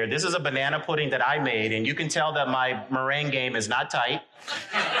soul here. This is a banana pudding that I made, and you can tell that my meringue game is not tight.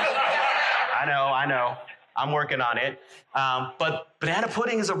 I know. I'm working on it. But banana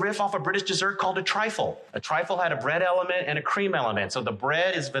pudding is a riff off a British dessert called a trifle. A trifle had a bread element and a cream element. So the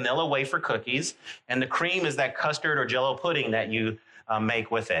bread is vanilla wafer cookies, and the cream is that custard or jello pudding that you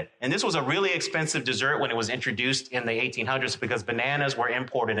make with it. And this was a really expensive dessert when it was introduced in the 1800s because bananas were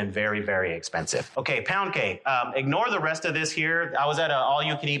imported and very, very expensive. Okay, pound cake. Ignore the rest of this here. I was at an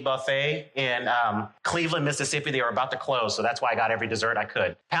all-you-can-eat buffet in Cleveland, Mississippi. They were about to close, so that's why I got every dessert I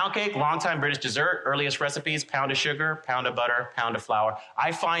could. Pound cake, longtime British dessert. Earliest recipes, pound of sugar, pound of butter, pound of flour.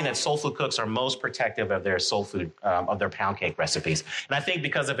 I find that soul food cooks are most protective of their soul food, of their pound cake recipes. And I think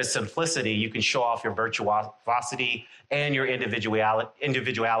because of its simplicity, you can show off your virtuosity and your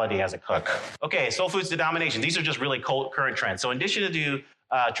individuality as a cook. Okay, soul food's denomination. These are just really current trends. So in addition to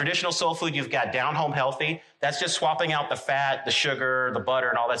traditional soul food, you've got down home healthy. That's just swapping out the fat, the sugar, the butter,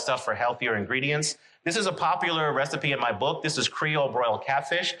 and all that stuff for healthier ingredients. This is a popular recipe in my book. This is Creole broiled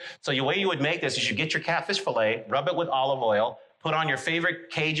catfish. So the way you would make this is you get your catfish fillet, rub it with olive oil, put on your favorite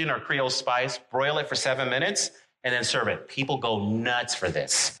Cajun or Creole spice, broil it for 7 minutes, and then serve it. People go nuts for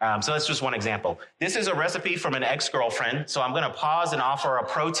this. So that's just one example. This is a recipe from an ex-girlfriend. So I'm going to pause and offer a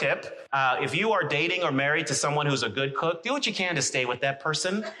pro tip. If you are dating or married to someone who's a good cook, do what you can to stay with that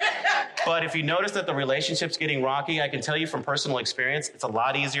person. But if you notice that the relationship's getting rocky, I can tell you from personal experience, it's a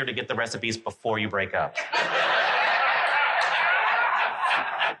lot easier to get the recipes before you break up.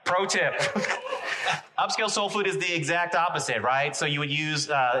 Pro tip. Upscale soul food is the exact opposite, right? So you would use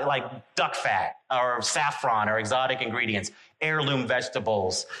like duck fat or saffron or exotic ingredients, heirloom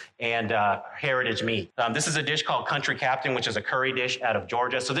vegetables, and heritage meat. This is a dish called Country Captain, which is a curry dish out of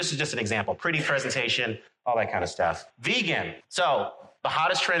Georgia. So this is just an example. Pretty presentation, all that kind of stuff. Vegan. So the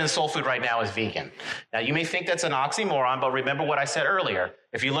hottest trend in soul food right now is vegan. Now, you may think that's an oxymoron, but remember what I said earlier.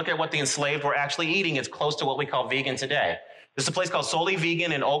 If you look at what the enslaved were actually eating, it's close to what we call vegan today. This is a place called Solely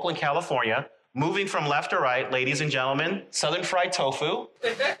Vegan in Oakland, California. Moving from left to right, ladies and gentlemen, southern fried tofu,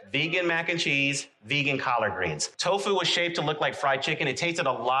 vegan mac and cheese, vegan collard greens. Tofu was shaped to look like fried chicken. It tasted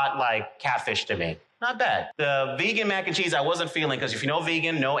a lot like catfish to me. Not bad. The vegan mac and cheese I wasn't feeling because if you know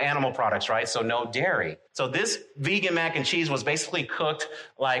vegan, no animal products, right? So no dairy. So this vegan mac and cheese was basically cooked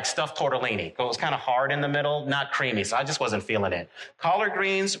like stuffed tortellini. It was kind of hard in the middle, not creamy. So I just wasn't feeling it. Collard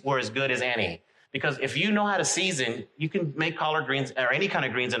greens were as good as any. Because if you know how to season, you can make collard greens or any kind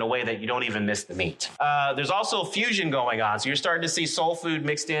of greens in a way that you don't even miss the meat. There's also fusion going on. So you're starting to see soul food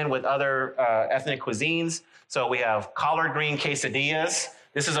mixed in with other ethnic cuisines. So we have collard green quesadillas.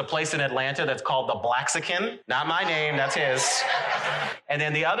 This is a place in Atlanta that's called the Blaxican. Not my name, that's his. And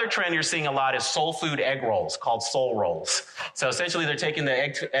then the other trend you're seeing a lot is soul food egg rolls called soul rolls. So essentially they're taking the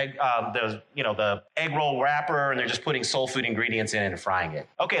egg roll wrapper and they're just putting soul food ingredients in it and frying it.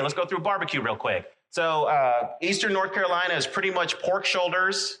 Okay, let's go through barbecue real quick. So Eastern North Carolina is pretty much pork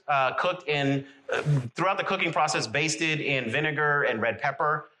shoulders cooked in, throughout the cooking process, basted in vinegar and red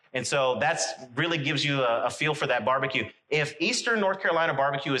pepper. And so that's really gives you a feel for that barbecue. If Eastern North Carolina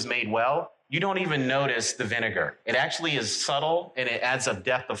barbecue is made well, you don't even notice the vinegar. It actually is subtle and it adds a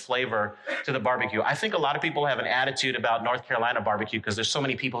depth of flavor to the barbecue. I think a lot of people have an attitude about North Carolina barbecue because there's so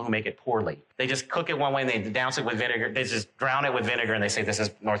many people who make it poorly. They just cook it one way and they douse it with vinegar. They just drown it with vinegar and they say this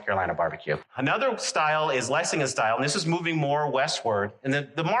is North Carolina barbecue. Another style is Lexington style, and this is moving more westward. And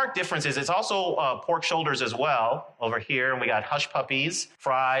the marked difference is it's also pork shoulders as well over here. And we got hush puppies,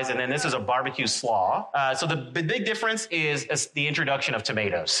 fries, and then this is a barbecue slaw. So the big difference is the introduction of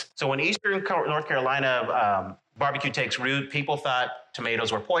tomatoes. So when Eastern North Carolina barbecue takes root, people thought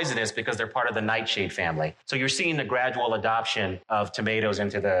tomatoes were poisonous because they're part of the nightshade family. So you're seeing the gradual adoption of tomatoes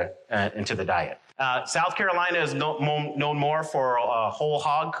into the diet. South Carolina is known more for whole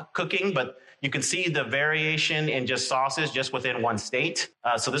hog cooking, but you can see the variation in just sauces just within one state.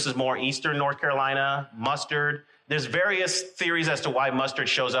 So this is more Eastern North Carolina, mustard. There's various theories as to why mustard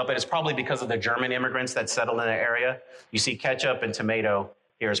shows up, and it's probably because of the German immigrants that settled in the area. You see ketchup and tomato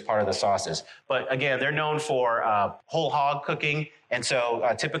here as part of the sauces. But again, they're known for whole hog cooking. And so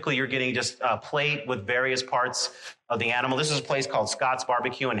typically you're getting just a plate with various parts of the animal. This is a place called Scott's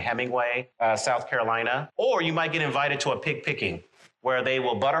Barbecue in Hemingway, South Carolina. Or you might get invited to a pig picking where they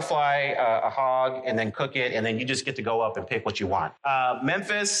will butterfly a hog and then cook it, and then you just get to go up and pick what you want.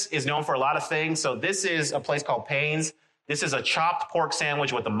 Memphis is known for a lot of things. So this is a place called Payne's. This is a chopped pork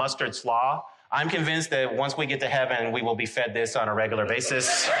sandwich with a mustard slaw. I'm convinced that once we get to heaven, we will be fed this on a regular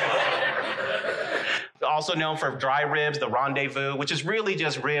basis. Also known for dry ribs, the rendezvous, which is really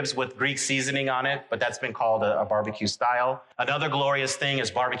just ribs with Greek seasoning on it, but that's been called a barbecue style. Another glorious thing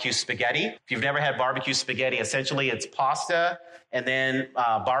is barbecue spaghetti. If you've never had barbecue spaghetti, essentially it's pasta and then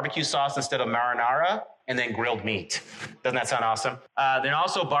barbecue sauce instead of marinara, and then grilled meat. Doesn't that sound awesome? Then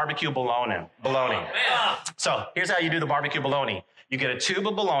also barbecue bologna. So here's how you do the barbecue bologna. You get a tube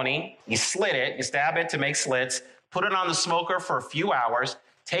of bologna, you slit it, you stab it to make slits, put it on the smoker for a few hours,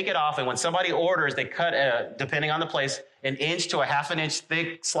 take it off, and when somebody orders, they cut, depending on the place, an inch to a half an inch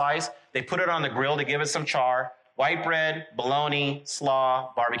thick slice. They put it on the grill to give it some char. White bread, bologna,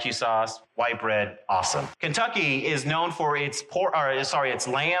 slaw, barbecue sauce, white bread, awesome. Kentucky is known for its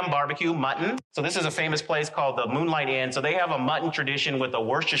lamb barbecue, mutton. So this is a famous place called the Moonlight Inn. So they have a mutton tradition with a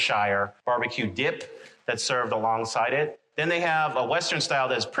Worcestershire barbecue dip that's served alongside it. Then they have a Western style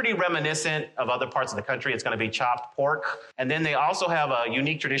that's pretty reminiscent of other parts of the country. It's going to be chopped pork. And then they also have a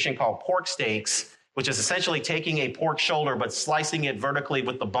unique tradition called pork steaks, which is essentially taking a pork shoulder but slicing it vertically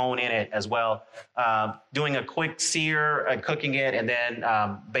with the bone in it as well, doing a quick sear and cooking it, and then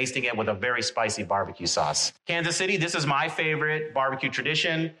basting it with a very spicy barbecue sauce. Kansas City, this is my favorite barbecue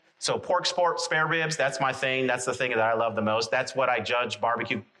tradition. So pork spare ribs, that's my thing. That's the thing that I love the most. That's what I judge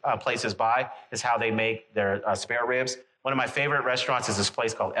barbecue places by, is how they make their spare ribs. One of my favorite restaurants is this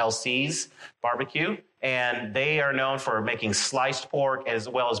place called LC's Barbecue, and they are known for making sliced pork as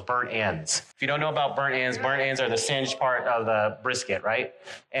well as burnt ends. If you don't know about burnt ends are the singed part of the brisket, right?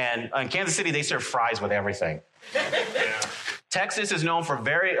 And in Kansas City, they serve fries with everything. Texas is known for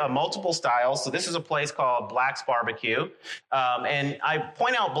very multiple styles. So this is a place called Black's Barbecue. And I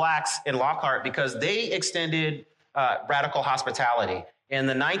point out Black's in Lockhart because they extended radical hospitality. In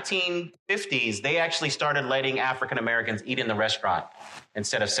the 1950s, they actually started letting African Americans eat in the restaurant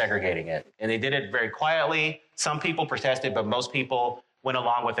instead of segregating it. And they did it very quietly. Some people protested, but most people went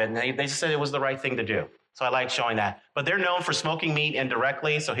along with it. And they just said it was the right thing to do. So I like showing that. But they're known for smoking meat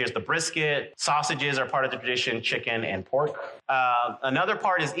indirectly. So here's the brisket. Sausages are part of the tradition, chicken and pork. Another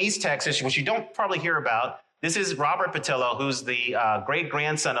part is East Texas, which you don't probably hear about. This is Robert Patillo, who's the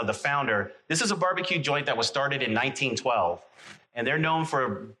great-grandson of the founder. This is a barbecue joint that was started in 1912. And they're known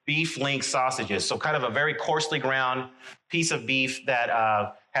for beef link sausages. So kind of a very coarsely ground piece of beef that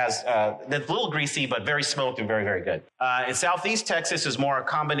that's a little greasy, but very smoked and very, very good. In Southeast Texas is more a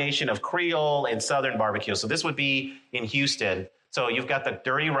combination of Creole and Southern barbecue. So this would be in Houston. So you've got the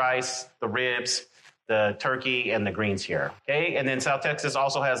dirty rice, the ribs, the turkey, and the greens here. Okay. And then South Texas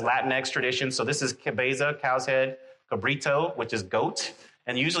also has Latinx tradition. So this is cabeza, cow's head, cabrito, which is goat.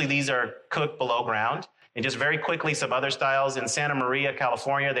 And usually these are cooked below ground. And just very quickly, some other styles. In Santa Maria,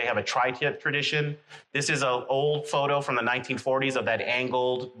 California, they have a tri-tip tradition. This is an old photo from the 1940s of that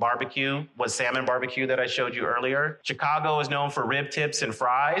angled barbecue, was salmon barbecue that I showed you earlier. Chicago is known for rib tips and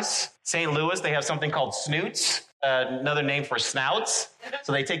fries. St. Louis, they have something called snoots, another name for snouts.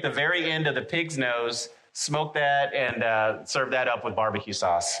 So they take the very end of the pig's nose, smoke that, and serve that up with barbecue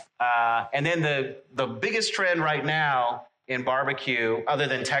sauce. And then the biggest trend right now in barbecue, other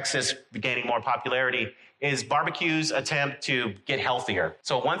than Texas gaining more popularity, is barbecue's attempt to get healthier.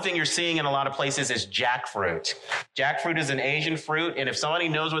 So one thing you're seeing in a lot of places is jackfruit. Jackfruit is an Asian fruit, and if somebody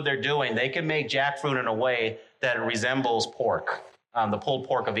knows what they're doing, they can make jackfruit in a way that resembles pork, the pulled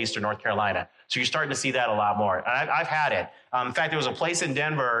pork of Eastern North Carolina. So you're starting to see that a lot more. And I've had it. In fact, there was a place in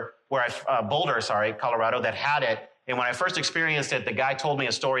Denver, Boulder, Colorado, that had it. And when I first experienced it, the guy told me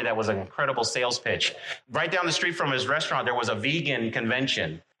a story that was an incredible sales pitch. Right down the street from his restaurant, there was a vegan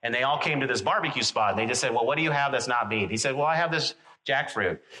convention. And they all came to this barbecue spot. They just said, well, what do you have that's not meat? He said, well, I have this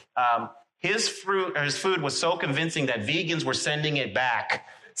jackfruit. His food was so convincing that vegans were sending it back,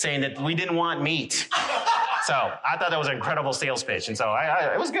 saying that we didn't want meat. So I thought that was an incredible sales pitch. And so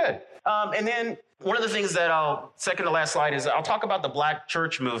it was good. And then one of the things that second to last slide is I'll talk about the Black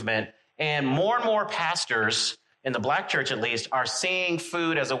church movement. And more pastors, in the Black church at least, are seeing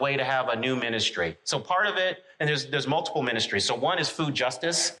food as a way to have a new ministry. So part of it, and there's multiple ministries. So one is food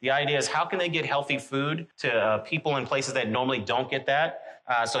justice. The idea is how can they get healthy food to people in places that normally don't get that?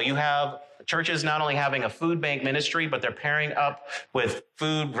 So you have churches not only having a food bank ministry, but they're pairing up with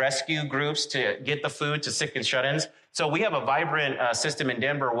food rescue groups to get the food to sick and shut-ins. So we have a vibrant system in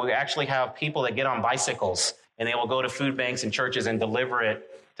Denver where we actually have people that get on bicycles and they will go to food banks and churches and deliver it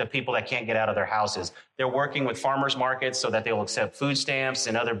to people that can't get out of their houses. They're working with farmers markets so that they will accept food stamps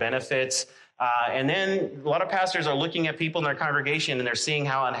and other benefits. And then a lot of pastors are looking at people in their congregation and they're seeing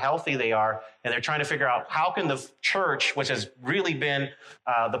how unhealthy they are. And they're trying to figure out how can the church, which has really been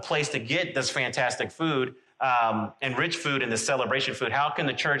the place to get this fantastic food and rich food and this celebration food, how can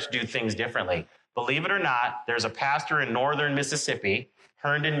the church do things differently? Believe it or not, there's a pastor in northern Mississippi,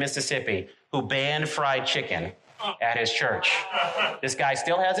 Herndon, Mississippi, who banned fried chicken at his church. This guy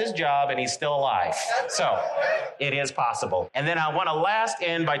still has his job and he's still alive. So it is possible. And then I want to last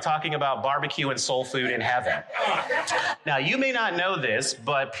end by talking about barbecue and soul food in heaven. Now, you may not know this,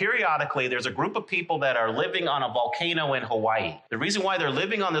 but periodically there's a group of people that are living on a volcano in Hawaii. The reason why they're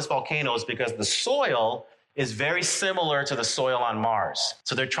living on this volcano is because the soil is very similar to the soil on Mars.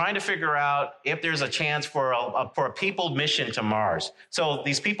 So they're trying to figure out if there's a chance for a peopled mission to Mars. So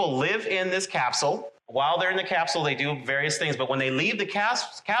these people live in this capsule. While they're in the capsule, they do various things. But when they leave the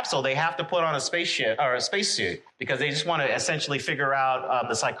capsule, they have to put on a spaceship or a spacesuit because they just want to essentially figure out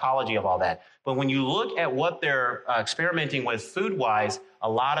the psychology of all that. But when you look at what they're experimenting with food-wise, a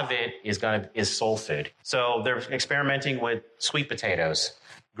lot of it is soul food. So they're experimenting with sweet potatoes,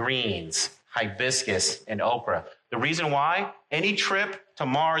 greens, hibiscus, and okra. The reason why, any trip to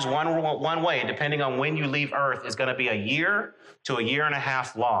Mars one way, depending on when you leave Earth, is going to be a year to a year and a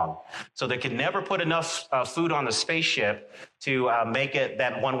half long. So they can never put enough food on the spaceship to make it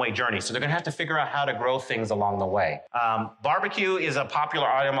that one-way journey. So they're going to have to figure out how to grow things along the way. Barbecue is a popular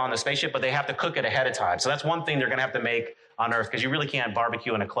item on the spaceship, but they have to cook it ahead of time. So that's one thing they're going to have to make on Earth, because you really can't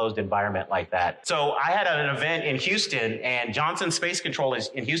barbecue in a closed environment like that. So I had an event in Houston, and Johnson Space Control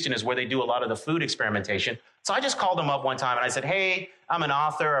in Houston is where they do a lot of the food experimentation. So I just called them up one time and I said, hey, I'm an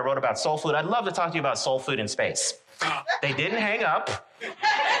author. I wrote about soul food. I'd love to talk to you about soul food in space. They didn't hang up.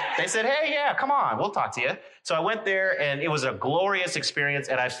 They said, hey, yeah, come on, we'll talk to you. So I went there, and it was a glorious experience,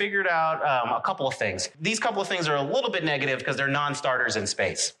 and I figured out a couple of things. These couple of things are a little bit negative because they're non-starters in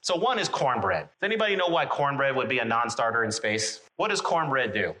space. So one is cornbread. Does anybody know why cornbread would be a non-starter in space? What does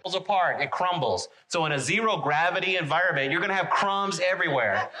cornbread do? It falls apart. It crumbles. So in a zero-gravity environment, you're going to have crumbs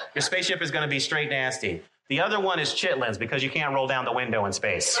everywhere. Your spaceship is going to be straight nasty. The other one is chitlins, because you can't roll down the window in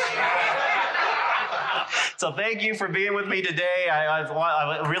space. So thank you for being with me today.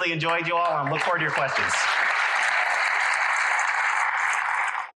 I really enjoyed you all, and I look forward to your questions.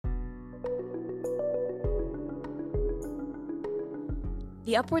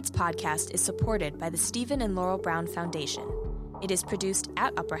 The Upwards podcast is supported by the Stephen and Laurel Brown Foundation. It is produced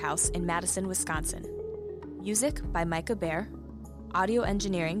at Upper House in Madison, Wisconsin. Music by Micah Bear, audio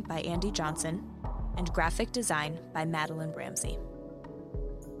engineering by Andy Johnson, and graphic design by Madeline Ramsey.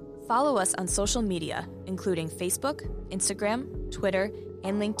 Follow us on social media, including Facebook, Instagram, Twitter,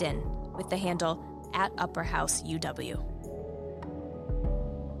 and LinkedIn with the handle @UpperHouseUW.